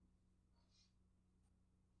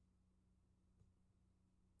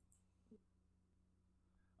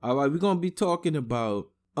All right, we're going to be talking about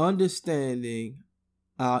understanding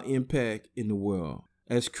our impact in the world.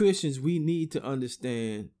 As Christians, we need to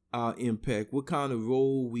understand our impact, what kind of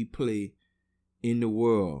role we play in the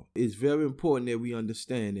world. It's very important that we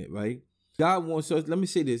understand it, right? God wants us, let me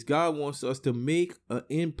say this, God wants us to make an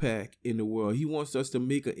impact in the world. He wants us to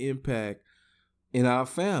make an impact in our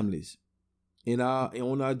families, on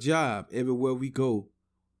our job, everywhere we go.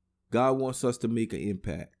 God wants us to make an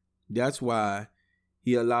impact. That's why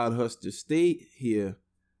he allowed us to stay here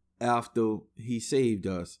after he saved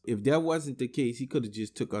us. If that wasn't the case, he could have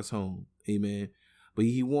just took us home. Amen. But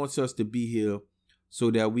he wants us to be here so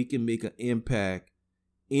that we can make an impact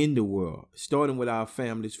in the world, starting with our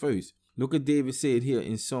families first. Look at David said here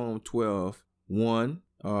in Psalm 12, 1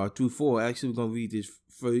 through 4. Actually, we're going to read this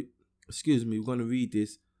first. We're going to read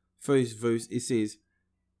this first verse. It says,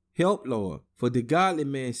 "Help, Lord, for the godly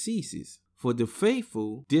man ceases, for the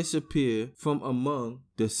faithful disappear from among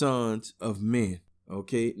the sons of men."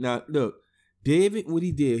 Okay, now look, David, what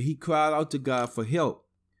he did, he cried out to God for help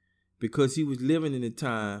because he was living in a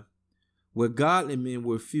time where godly men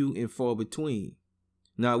were few and far between.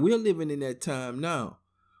 Now, we're living in that time now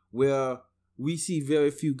where we see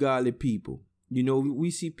very few godly people. You know,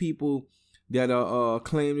 we see people that are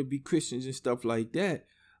claim to be Christians and stuff like that.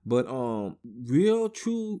 But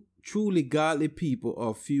truly godly people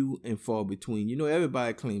are few and far between. You know,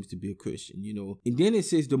 everybody claims to be a Christian, you know. And then it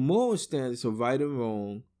says the moral standards of right and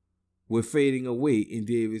wrong were fading away in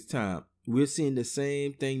David's time. We're seeing the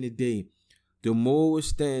same thing today. The moral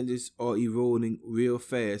standards are eroding real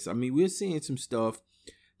fast. I mean, we're seeing some stuff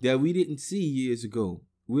that we didn't see years ago.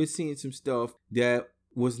 We're seeing some stuff that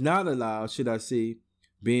was not allowed, should I say,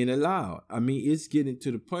 being allowed. I mean, it's getting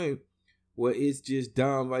to the point where it's just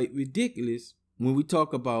downright ridiculous when we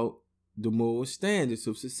talk about the moral standards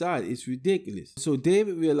of society. It's ridiculous. So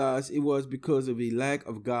David realized it was because of a lack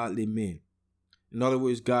of godly men. In other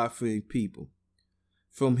words, God-fearing people.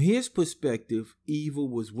 From his perspective, evil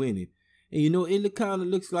was winning. And you know, it kind of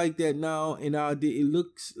looks like that now in our day. It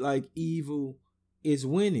looks like evil is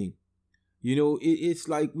winning. You know, it's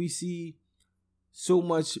like we see so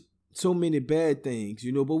many bad things,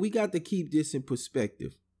 you know, but we got to keep this in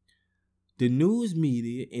perspective. The news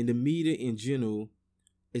media and the media in general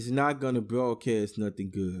is not going to broadcast nothing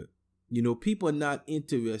good. You know, people are not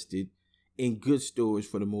interested in good stories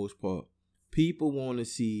for the most part. People want to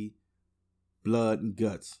see blood and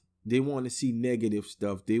guts. They want to see negative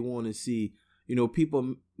stuff. They want to see, you know,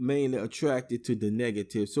 people mainly attracted to the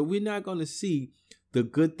negative. So we're not going to see the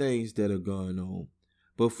good things that are going on.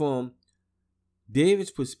 But from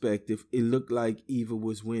David's perspective, it looked like evil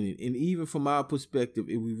was winning. And even from our perspective,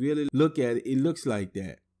 if we really look at it, it looks like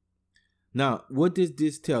that. Now, what does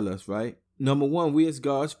this tell us, right? Number one, we as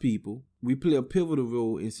God's people, we play a pivotal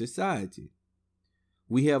role in society.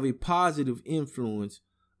 We have a positive influence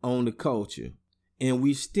on the culture. And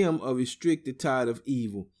we stem or restrict the tide of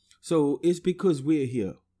evil. So it's because we're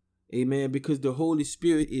here. Amen. Because the Holy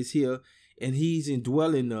Spirit is here and he's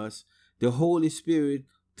indwelling us. The Holy Spirit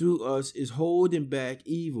through us is holding back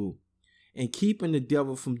evil and keeping the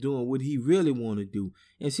devil from doing what he really want to do.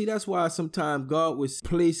 And see, that's why sometimes God would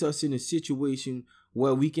place us in a situation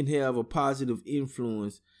where we can have a positive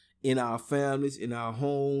influence in our families, in our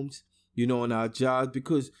homes, you know, in our jobs,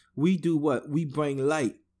 because we do what? We bring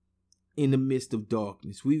light in the midst of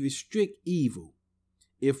darkness. We restrict evil.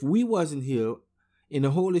 If we wasn't here and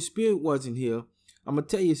the Holy Spirit wasn't here, I'm going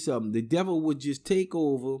to tell you something. The devil would just take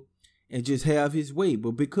over and just have his way.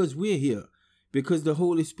 But because we're here, because the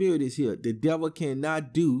Holy Spirit is here, the devil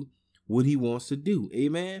cannot do what he wants to do.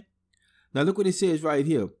 Amen. Now look what it says right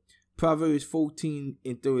here. Proverbs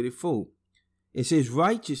 14:34. It says,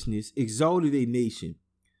 righteousness exalted a nation,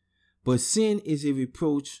 but sin is a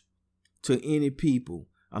reproach to any people.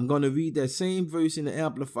 I'm going to read that same verse in the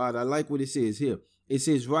Amplified. I like what it says here. It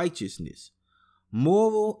says righteousness,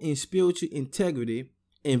 moral and spiritual integrity,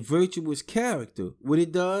 and virtuous character. What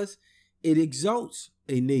it does, it exalts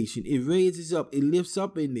a nation. It raises up, it lifts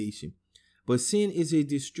up a nation. But sin is a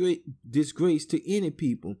disgrace to any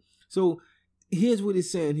people. So here's what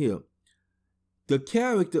it's saying here. The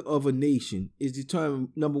character of a nation is determined,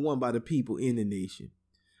 number one, by the people in the nation.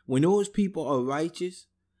 When those people are righteous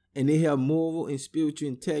and they have moral and spiritual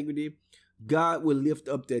integrity, God will lift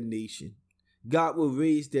up that nation. God will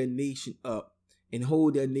raise that nation up and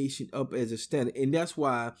hold that nation up as a standard. And that's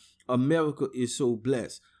why America is so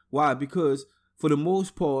blessed. Why? Because for the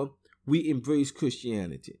most part, we embrace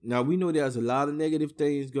Christianity. Now, we know there's a lot of negative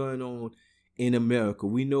things going on in America.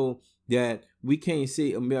 We know that we can't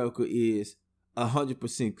say America is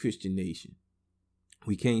 100% Christian nation.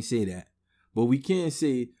 We can't say that. But we can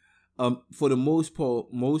say for the most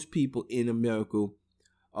part, most people in America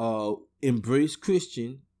embrace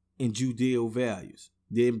Christian and Judeo values.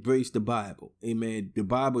 They embrace the Bible. Amen. The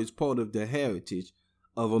Bible is part of the heritage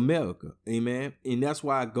of America. Amen. And that's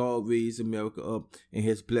why God raised America up and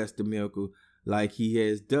has blessed America like he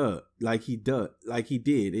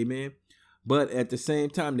did. Amen. But at the same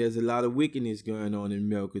time, there's a lot of wickedness going on in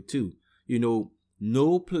America too. You know,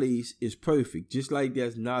 no place is perfect. Just like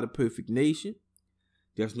there's not a perfect nation,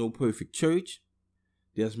 there's no perfect church,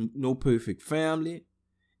 there's no perfect family,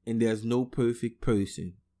 and there's no perfect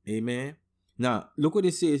person. Amen. Now, look what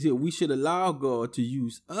it says here. We should allow God to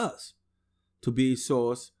use us to be a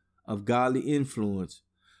source of godly influence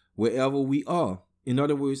wherever we are. In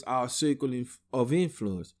other words, our circle of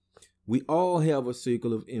influence. We all have a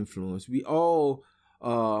circle of influence. We all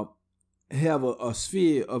have a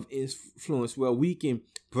sphere of influence where we can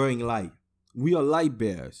bring light. We are light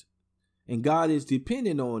bearers. And God is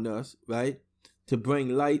dependent on us, right, to bring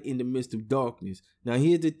light in the midst of darkness. Now,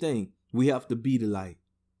 here's the thing. We have to be the light.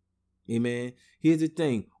 Amen. Here's the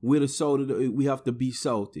thing. We're the salt of the earth. We have to be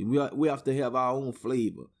salty. We have to have our own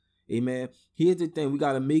flavor. Amen. Here's the thing. We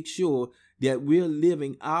got to make sure that we're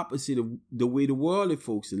living opposite of the way the worldly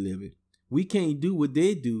folks are living. We can't do what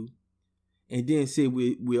they do and then say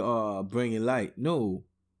we are bringing light. No.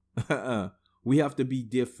 We have to be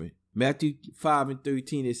different. Matthew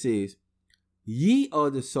 5:13, it says, ye are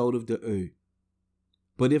the salt of the earth.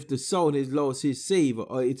 But if the salt has lost its savor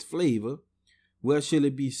or its flavor, where shall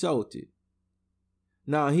it be salted?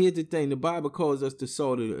 Now, here's the thing. The Bible calls us the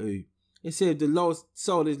salt of the earth. It says the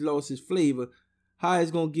salt has lost its flavor. How is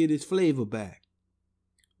it going to get its flavor back?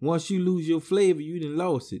 Once you lose your flavor, you done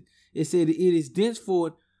lost it. It said it is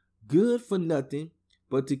thenceforth good for nothing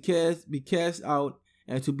but to be cast out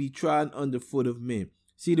and to be trodden under foot of men.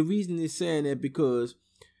 See, the reason it's saying that because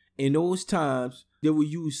in those times, they would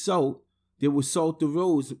use salt. They would salt the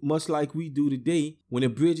roads, much like we do today. When the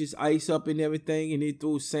bridges ice up and everything and they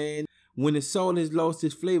throw sand, when the salt has lost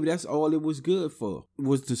its flavor, that's all it was good for. It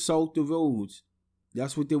was to salt the roads.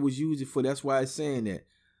 That's what they was using for. That's why it's saying that.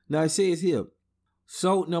 Now it says here,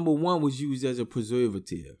 salt number 1 was used as a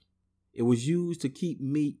preservative. It was used to keep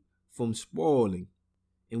meat from spoiling.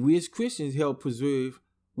 And we as Christians help preserve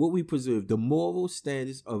what we preserve, the moral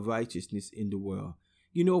standards of righteousness in the world.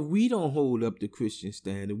 You know, if we don't hold up the Christian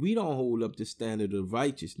standard, we don't hold up the standard of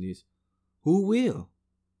righteousness, who will?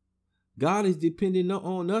 God is depending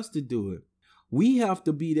on us to do it. We have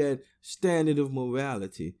to be that standard of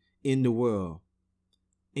morality in the world.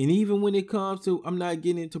 And even when it comes to, I'm not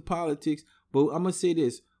getting into politics, but I'm going to say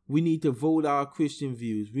this. We need to vote our Christian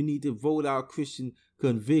views. We need to vote our Christian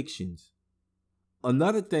convictions.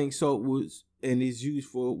 Another thing salt was and is used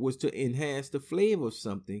for was to enhance the flavor of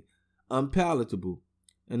something unpalatable.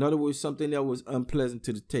 In other words, something that was unpleasant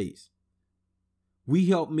to the taste. We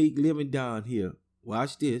help make living down here,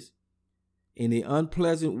 watch this, in an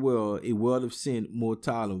unpleasant world, a world of sin, more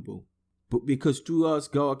tolerable. But because through us,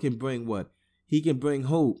 God can bring what? He can bring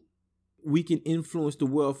hope. We can influence the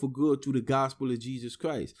world for good through the gospel of Jesus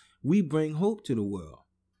Christ. We bring hope to the world.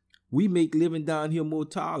 We make living down here more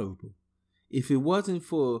tolerable. If it wasn't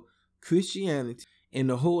for Christianity and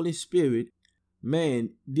the Holy Spirit,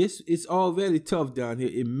 man, it's already tough down here.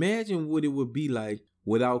 Imagine what it would be like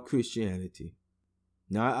without Christianity.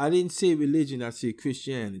 Now, I didn't say religion, I said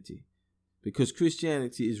Christianity. Because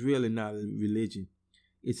Christianity is really not a religion.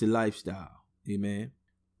 It's a lifestyle. Amen.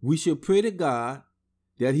 We should pray to God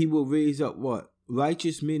that he will raise up what?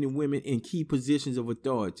 Righteous men and women in key positions of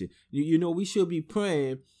authority. You know, we should be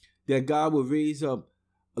praying that God will raise up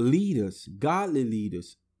leaders, godly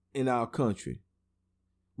leaders in our country.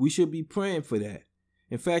 We should be praying for that.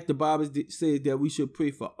 In fact, the Bible says that we should pray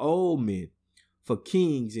for all men, for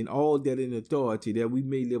kings and all that in authority, that we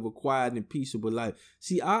may live a quiet and peaceable life.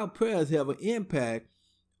 See, our prayers have an impact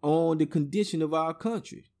on the condition of our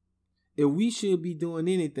country. If we should be doing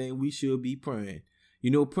anything, we should be praying. You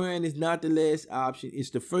know, praying is not the last option. It's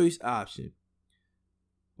the first option.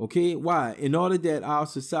 Okay, why? In order that our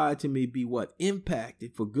society may be what?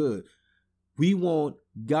 Impacted for good. We want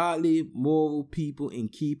godly, moral people in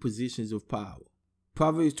key positions of power.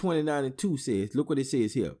 Proverbs 29:2 says, look what it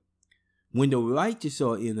says here. When the righteous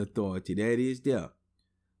are in authority, that is there,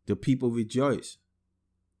 the people rejoice.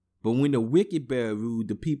 But when the wicked bear rule,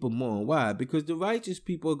 the people mourn. Why? Because the righteous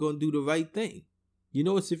people are going to do the right thing. You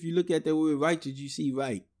notice if you look at the word righteous, you see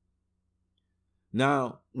right.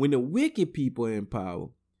 Now, when the wicked people are in power,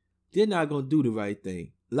 they're not going to do the right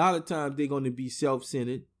thing. A lot of times they're going to be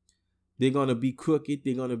self-centered. They're going to be crooked.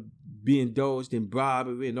 They're going to be indulged in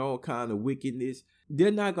bribery and all kind of wickedness.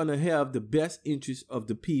 They're not going to have the best interests of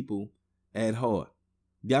the people at heart.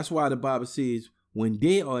 That's why the Bible says when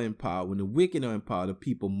they are in power, when the wicked are in power, the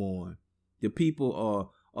people mourn. The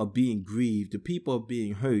people are being grieved. The people are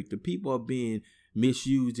being hurt. The people are being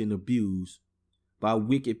misused and abused by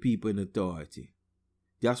wicked people in authority.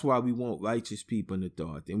 That's why we want righteous people in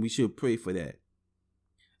authority, and we should pray for that.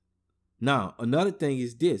 Now, another thing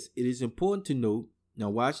is this. It is important to note, now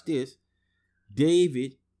watch this,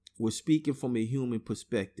 David was speaking from a human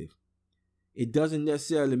perspective. It doesn't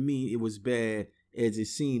necessarily mean it was bad as it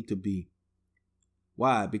seemed to be.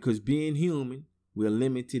 Why? Because being human, we're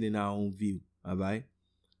limited in our own view, all right?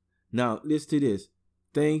 Now, listen to this.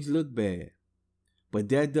 Things look bad, but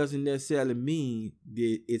that doesn't necessarily mean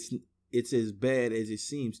that it's as bad as it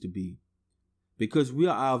seems to be. Because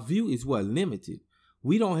our view is what? Limited.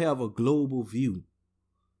 We don't have a global view.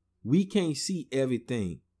 We can't see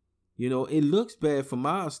everything. You know, it looks bad from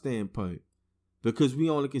our standpoint because we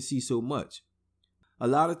only can see so much. A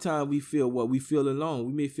lot of times we feel alone.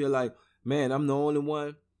 We may feel like, man, I'm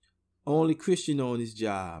the only Christian on this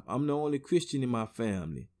job. I'm the only Christian in my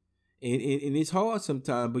family. And it's hard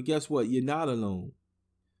sometimes, but guess what? You're not alone.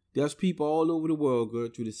 There's people all over the world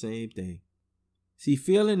going through the same thing. See,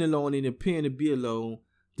 feeling alone and appearing to be alone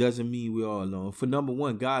doesn't mean we're all alone. For number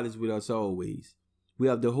one, God is with us always. We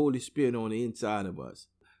have the Holy Spirit on the inside of us.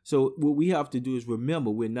 So what we have to do is remember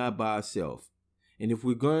we're not by ourselves. And if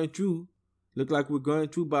we're going through, look like we're going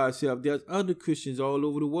through by ourselves, there's other Christians all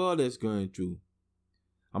over the world that's going through.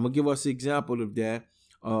 I'm going to give us an example of that.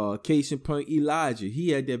 Case in point, Elijah. He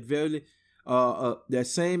had that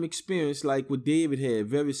same experience like what David had,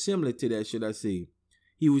 very similar to that, should I say.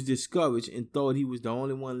 He was discouraged and thought he was the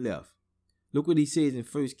only one left. Look what he says in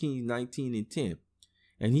 1 Kings 19:10.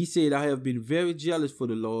 And he said, I have been very jealous for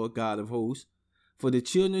the Lord God of hosts, for the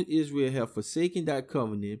children of Israel have forsaken thy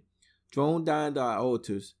covenant, thrown down thy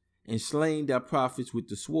altars, and slain thy prophets with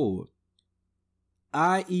the sword.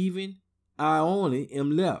 I only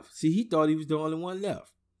am left. See, he thought he was the only one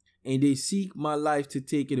left. And they seek my life to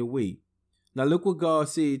take it away. Now look what God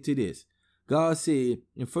said to this. God said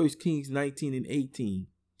in 1 Kings 19:18,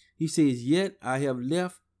 he says, yet I have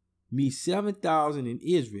left me 7,000 in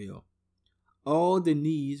Israel, all the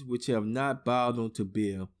knees which have not bowed unto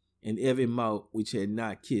Baal, and every mouth which had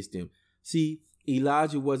not kissed him. See,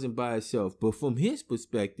 Elijah wasn't by himself, but from his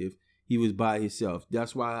perspective, he was by himself.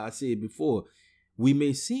 That's why I said before, we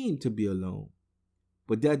may seem to be alone,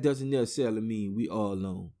 but that doesn't necessarily mean we are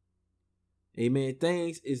alone. Amen.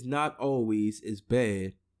 Things is not always as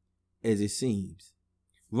bad as it seems.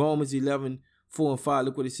 Romans 11:4-5,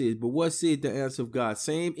 look what it says. But what said the answer of God?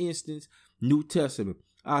 Same instance, New Testament.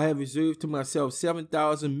 I have reserved to myself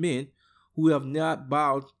 7,000 men who have not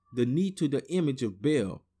bowed the knee to the image of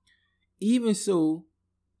Baal. Even so,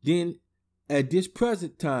 then at this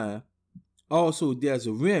present time, also there's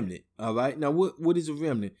a remnant. All right. Now, what is a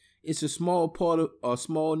remnant? It's a small part of a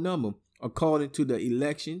small number according to the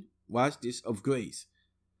election, watch this, of grace.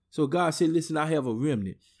 So God said, listen, I have a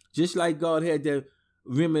remnant. Just like God had that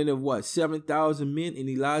remnant of 7,000 men in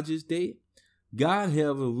Elijah's day. God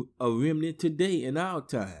have a remnant today in our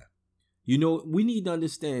time. You know, we need to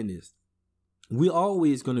understand this. We're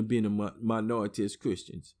always going to be in the minority as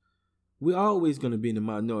Christians. We're always going to be in the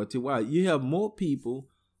minority. Why? You have more people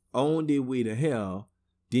on their way to hell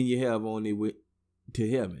than you have on their way to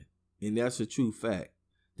heaven. And that's a true fact.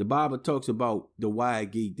 The Bible talks about the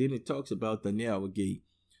wide gate. Then it talks about the narrow gate.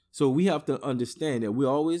 So we have to understand that we're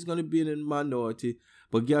always going to be in the minority.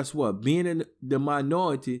 But guess what? Being in the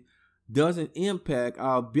minority doesn't impact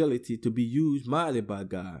our ability to be used mightily by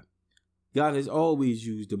God. God has always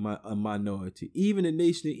used a minority. Even the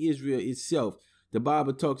nation of Israel itself, the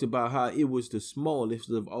Bible talks about how it was the smallest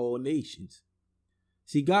of all nations.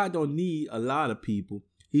 See, God don't need a lot of people.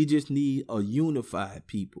 He just needs a unified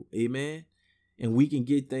people. Amen? And we can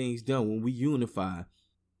get things done when we unify.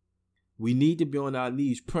 We need to be on our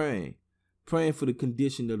knees praying for the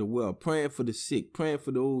condition of the world, praying for the sick, praying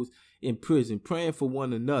for those in prison, praying for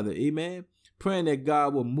one another. Amen? Praying that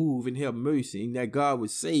God will move and have mercy and that God will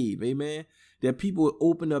save. Amen? That people will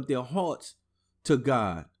open up their hearts to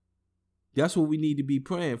God. That's what we need to be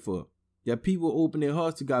praying for. That people open their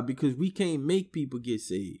hearts to God, because we can't make people get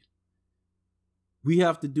saved. We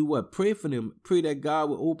have to do what? Pray for them. Pray that God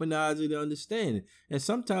will open eyes of their understanding. And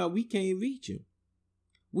sometimes we can't reach them.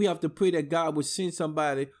 We have to pray that God will send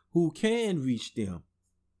somebody who can reach them.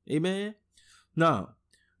 Amen? Now,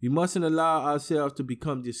 we mustn't allow ourselves to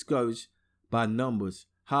become discouraged by numbers,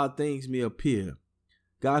 how things may appear.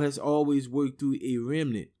 God has always worked through a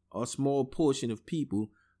remnant or small portion of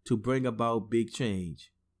people to bring about big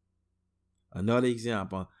change. Another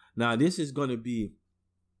example. Now, this is going to be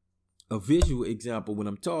a visual example what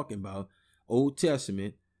I'm talking about, Old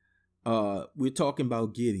Testament, we're talking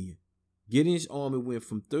about Gideon. Gideon's army went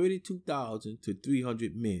from 32,000 to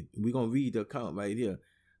 300 men. We're going to read the account right here,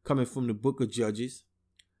 coming from the book of Judges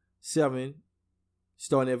 7,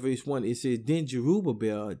 starting at verse 1. It says, Then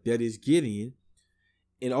Jerubbaal, that is Gideon,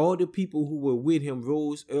 and all the people who were with him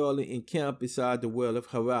rose early and camped beside the well of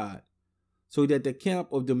Harod, so that the camp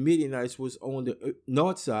of the Midianites was on the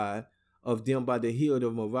north side of them by the hill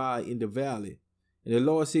of Moriah in the valley. And the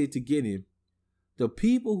Lord said to Gideon, The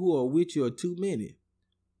people who are with you are too many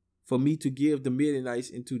for me to give the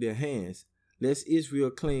Midianites into their hands, lest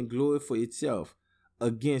Israel claim glory for itself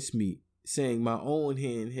against me, saying, My own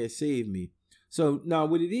hand has saved me. So now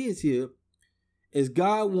what it is here is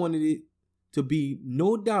God wanted it to be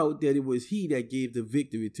no doubt that it was he that gave the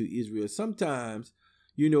victory to Israel. Sometimes,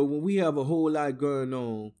 when we have a whole lot going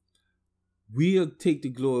on, we'll take the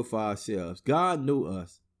glory for ourselves. God know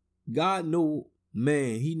us. God know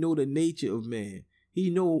man. He know the nature of man. He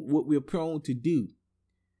know what we're prone to do.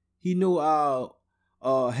 He know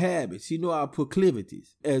our habits. He know our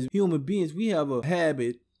proclivities. As human beings, we have a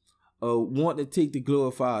habit of wanting to take the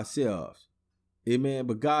glory for ourselves. Amen.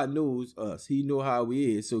 But God knows us. He know how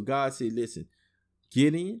we is. So God said, listen,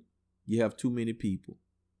 Gideon, you have too many people.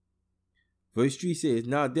 Verse 3 says,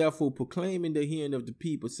 Now therefore proclaim in the hearing of the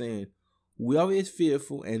people, saying, Whoever is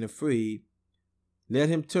fearful and afraid, let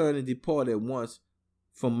him turn and depart at once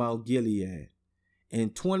from Mount Gilead.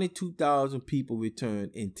 And 22,000 people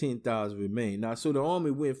returned and 10,000 remained. Now, so the army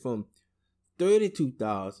went from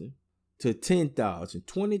 32,000 to 10,000.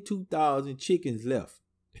 22,000 chickens left.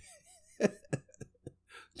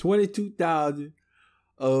 22,000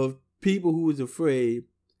 of people who was afraid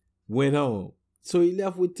went home. So he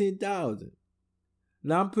left with 10,000.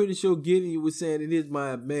 Now, I'm pretty sure Gideon was saying in his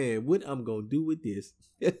mind, man, what I'm going to do with this?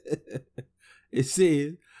 It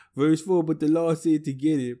says, verse 4, But the Lord said to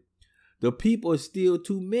Gideon, The people are still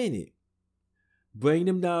too many. Bring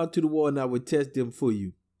them down to the wall, and I will test them for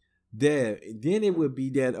you. Then it will be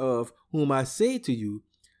that of whom I say to you,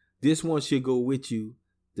 this one shall go with you,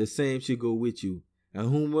 the same shall go with you. And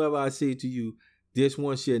whomever I say to you, this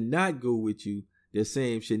one shall not go with you, the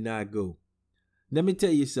same shall not go. Let me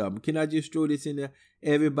tell you something. Can I just throw this in there?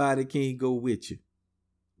 Everybody can't go with you.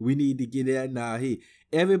 We need to get that in our head.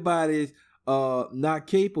 Everybody's not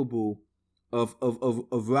capable of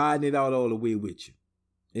riding it out all the way with you.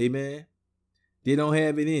 Amen. They don't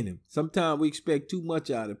have it in them. Sometimes we expect too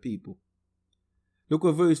much out of people. Look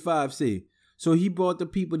what verse 5 says. So he brought the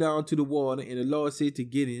people down to the water, and the Lord said to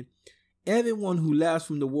Gideon, Everyone who laps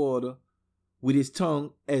from the water with his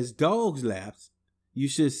tongue as dogs laps, you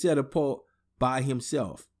should set apart by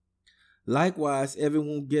himself. Likewise,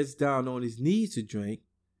 everyone gets down on his knees to drink,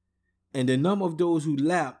 and the number of those who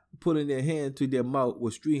lapped, putting their hand to their mouth,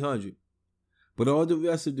 was 300. But all the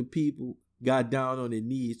rest of the people got down on their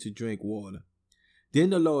knees to drink water.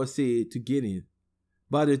 Then the Lord said to Gideon,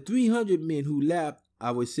 By the 300 men who lapped,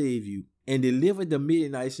 I will save you, and deliver the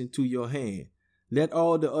Midianites into your hand. Let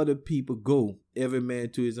all the other people go, every man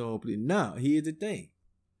to his own place. Now, here's the thing.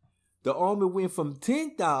 The army went from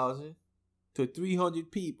 10,000 to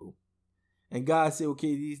 300 people. And God said,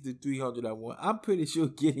 okay, these are the 300 I want. I'm pretty sure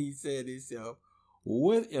Gideon said to himself,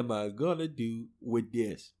 what am I going to do with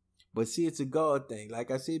this? But see, it's a God thing.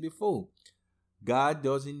 Like I said before, God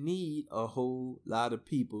doesn't need a whole lot of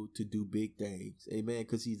people to do big things. Amen.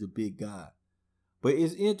 Because he's a big God. But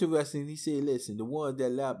it's interesting. He said, listen, the ones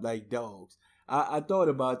that lap like dogs. I thought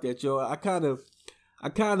about that, y'all. I kind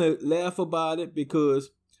of laugh about it because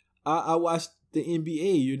I watched the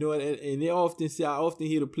NBA, and they often say, I often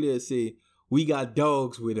hear the players say, we got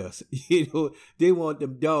dogs with us. They want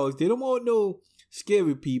them dogs. They don't want no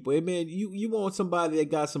scary people. Hey, man, you want somebody that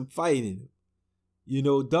got some fight in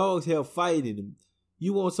them. Dogs have fight in them.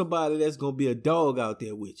 You want somebody that's going to be a dog out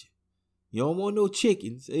there with you. You don't want no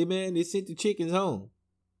chickens. Amen. They sent the chickens home.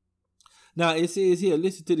 Now, it says here,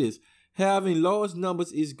 listen to this. Having large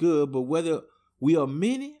numbers is good, but whether we are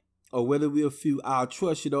many or whether we are few, our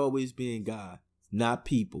trust should always be in God, not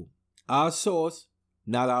people. Our source,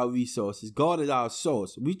 not our resources. God is our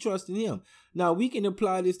source. We trust in him. Now, we can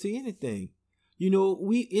apply this to anything.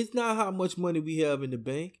 It's not how much money we have in the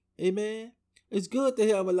bank. Amen. It's good to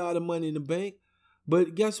have a lot of money in the bank.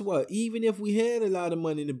 But guess what? Even if we had a lot of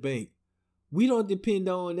money in the bank, we don't depend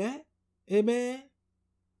on that. Amen.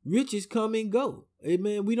 Riches come and go.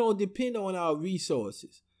 Amen. We don't depend on our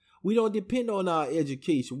resources. We don't depend on our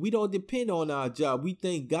education. We don't depend on our job. We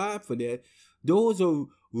thank God for that. Those are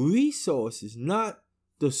resources, not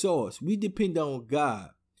the source. We depend on God.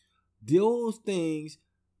 Those things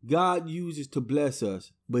God uses to bless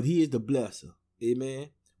us, but he is the blesser. Amen.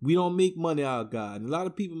 We don't make money out of God. And a lot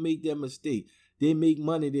of people make that mistake. They make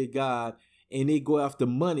money their God, and they go after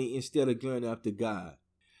money instead of going after God.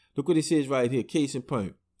 Look what it says right here, case in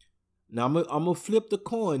point. Now, I'm going to flip the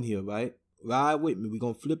coin here, right? Ride with me. We're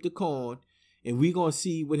going to flip the coin, and we're going to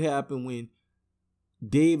see what happened when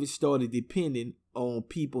David started depending on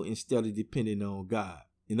people instead of depending on God.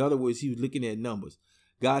 In other words, he was looking at numbers.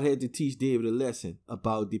 God had to teach David a lesson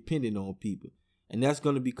about depending on people. And that's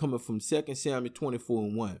going to be coming from 2 Samuel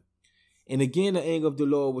 24:1. And again, the anger of the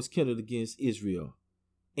Lord was kindled against Israel.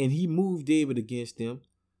 And he moved David against them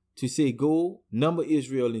to say, go number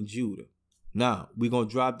Israel and Judah. Now, we're going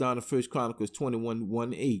to drop down to 1 Chronicles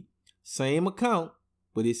 21:1-8. Same account,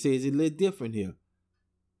 but it says it a little different here.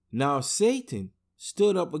 Now, Satan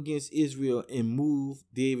stood up against Israel and moved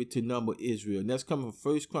David to number Israel. And that's coming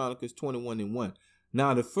from 1 Chronicles 21:1.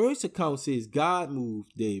 Now, the first account says God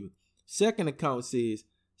moved David. Second account says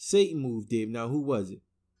Satan moved David. Now, who was it?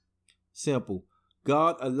 Simple.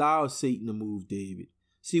 God allowed Satan to move David.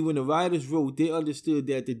 See, when the writers wrote, they understood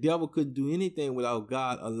that the devil couldn't do anything without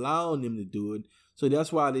God allowing him to do it. So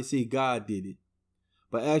that's why they say God did it.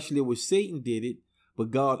 But actually, it was Satan did it,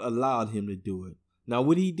 but God allowed him to do it. Now,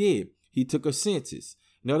 what he did, he took a census.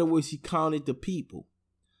 In other words, he counted the people.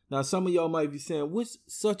 Now, some of y'all might be saying, what's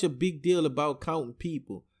such a big deal about counting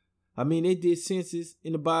people? I mean, they did census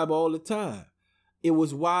in the Bible all the time. It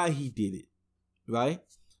was why he did it, right?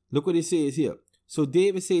 Look what it says here. So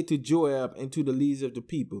David said to Joab and to the leaders of the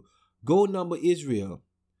people, go number Israel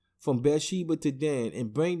from Beersheba to Dan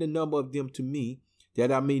and bring the number of them to me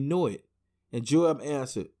that I may know it. And Joab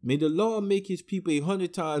answered, may the Lord make his people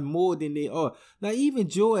 100 times more than they are. Now, even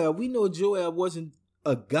Joab, we know Joab wasn't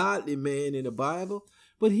a godly man in the Bible,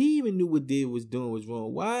 but he even knew what David was doing was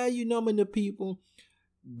wrong. Why are you numbering the people?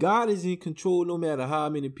 God is in control no matter how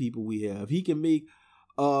many people we have. He can make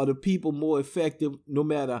the people more effective no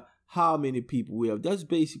matter how many people we have. That's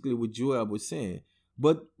basically what Joab was saying.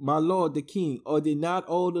 But my Lord the king, are they not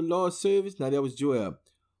all the Lord's servants? Now that was Joab.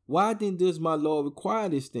 Why then does my Lord require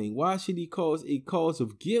this thing? Why should he cause a cause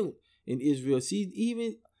of guilt in Israel? See,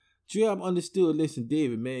 even Joab understood, listen,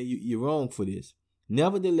 David, man, you're wrong for this.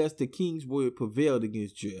 Nevertheless, the king's word prevailed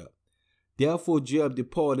against Joab. Therefore Joab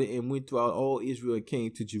departed and went throughout all Israel and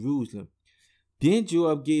came to Jerusalem. Then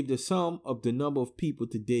Joab gave the sum of the number of people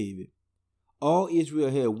to David. All Israel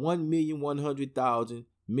had 1,100,000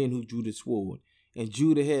 men who drew the sword, and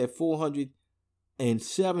Judah had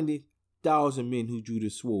 470,000 men who drew the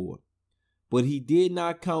sword. But he did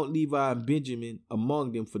not count Levi and Benjamin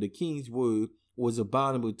among them, for the king's word was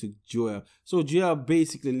abominable to Joab. So Joab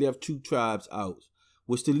basically left two tribes out,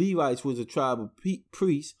 which the Levites was a tribe of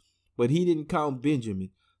priests, but he didn't count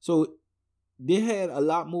Benjamin. So they had a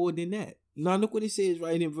lot more than that. Now look what it says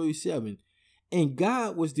right in verse 7. And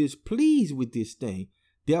God was displeased with this thing.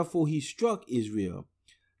 Therefore he struck Israel.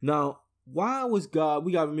 Now, why was God,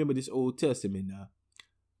 we got to remember this Old Testament now.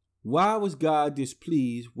 Why was God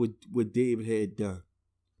displeased with what David had done?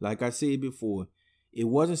 Like I said before, it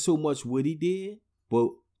wasn't so much what he did,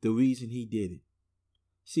 but the reason he did it.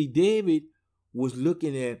 See, David was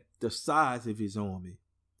looking at the size of his army.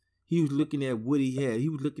 He was looking at what he had. He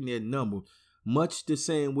was looking at numbers, much the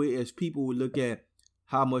same way as people would look at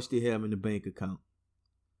how much they have in the bank account.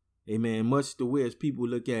 Amen. Much the way as people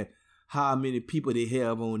look at how many people they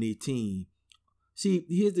have on their team. See,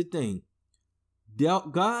 here's the thing.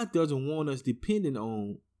 God doesn't want us depending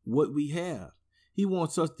on what we have. He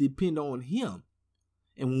wants us to depend on him.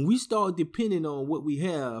 And when we start depending on what we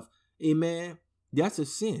have, amen, that's a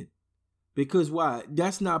sin. Because why?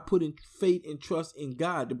 That's not putting faith and trust in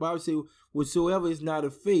God. The Bible says, whatsoever is not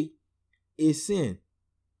of faith is sin.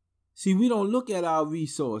 See, we don't look at our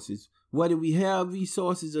resources, whether we have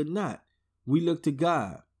resources or not. We look to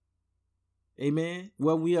God. Amen.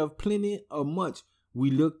 Whether we have plenty or much, we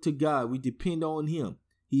look to God. We depend on him.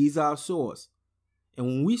 He's our source. And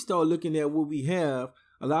when we start looking at what we have,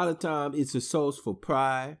 a lot of times it's a source for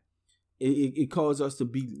pride. It causes us to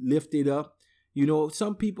be lifted up. You know,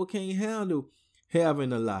 some people can't handle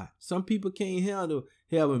having a lot. Some people can't handle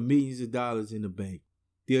having millions of dollars in the bank.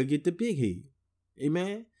 They'll get the big head.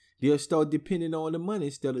 Amen. They'll start depending on the money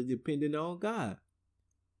instead of depending on God.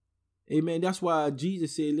 Amen. That's why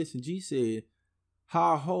Jesus said, listen, Jesus said,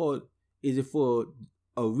 how hard is it for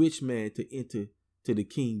a rich man to enter to the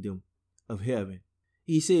kingdom of heaven?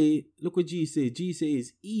 He said, look what Jesus said. Jesus said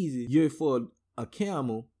it's easier for a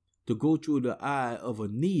camel to go through the eye of a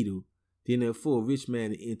needle than for a rich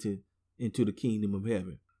man to enter into the kingdom of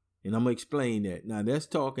heaven. And I'm going to explain that. Now, that's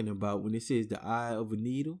talking about when it says the eye of a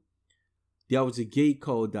needle. There was a gate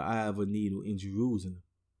called the eye of a needle in Jerusalem.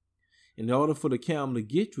 In order for the camel to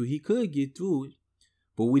get through, he could get through it,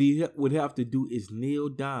 But what he would have to do is kneel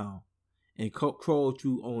down and crawl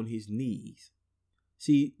through on his knees.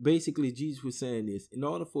 See, basically, Jesus was saying this. In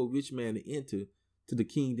order for a rich man to enter to the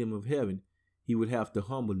kingdom of heaven, he would have to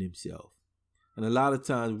humble himself. And a lot of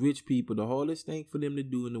times, rich people, the hardest thing for them to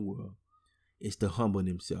do in the world is to humble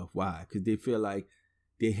themselves. Why? Because they feel like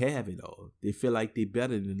they have it all. They feel like they're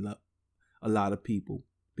better than a lot of people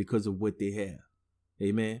because of what they have.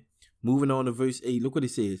 Amen. Moving on to verse 8, look what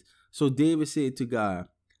it says. So David said to God,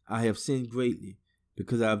 I have sinned greatly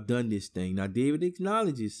because I have done this thing. Now David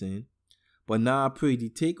acknowledges sin, but now I pray thee,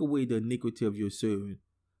 take away the iniquity of your servant,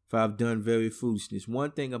 for I have done very foolishness.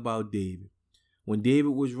 One thing about David, when David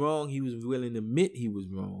was wrong, he was willing to admit he was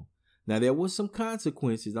wrong. Now there was some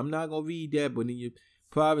consequences. I'm not going to read that, but in your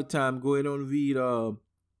private time, go ahead and read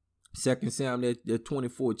 2 Samuel, the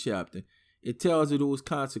 24th chapter. It tells you those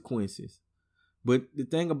consequences. But the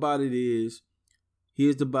thing about it is,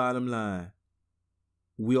 here's the bottom line.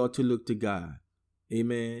 We ought to look to God.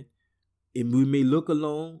 Amen. And we may look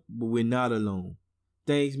alone, but we're not alone.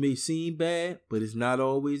 Things may seem bad, but it's not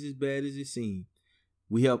always as bad as it seems.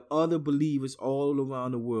 We have other believers all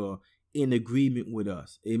around the world in agreement with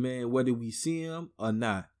us. Amen. Whether we see them or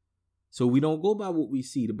not. So we don't go by what we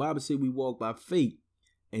see. The Bible says we walk by faith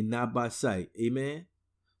and not by sight. Amen.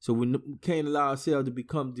 So we can't allow ourselves to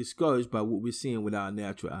become discouraged by what we're seeing with our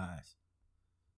natural eyes.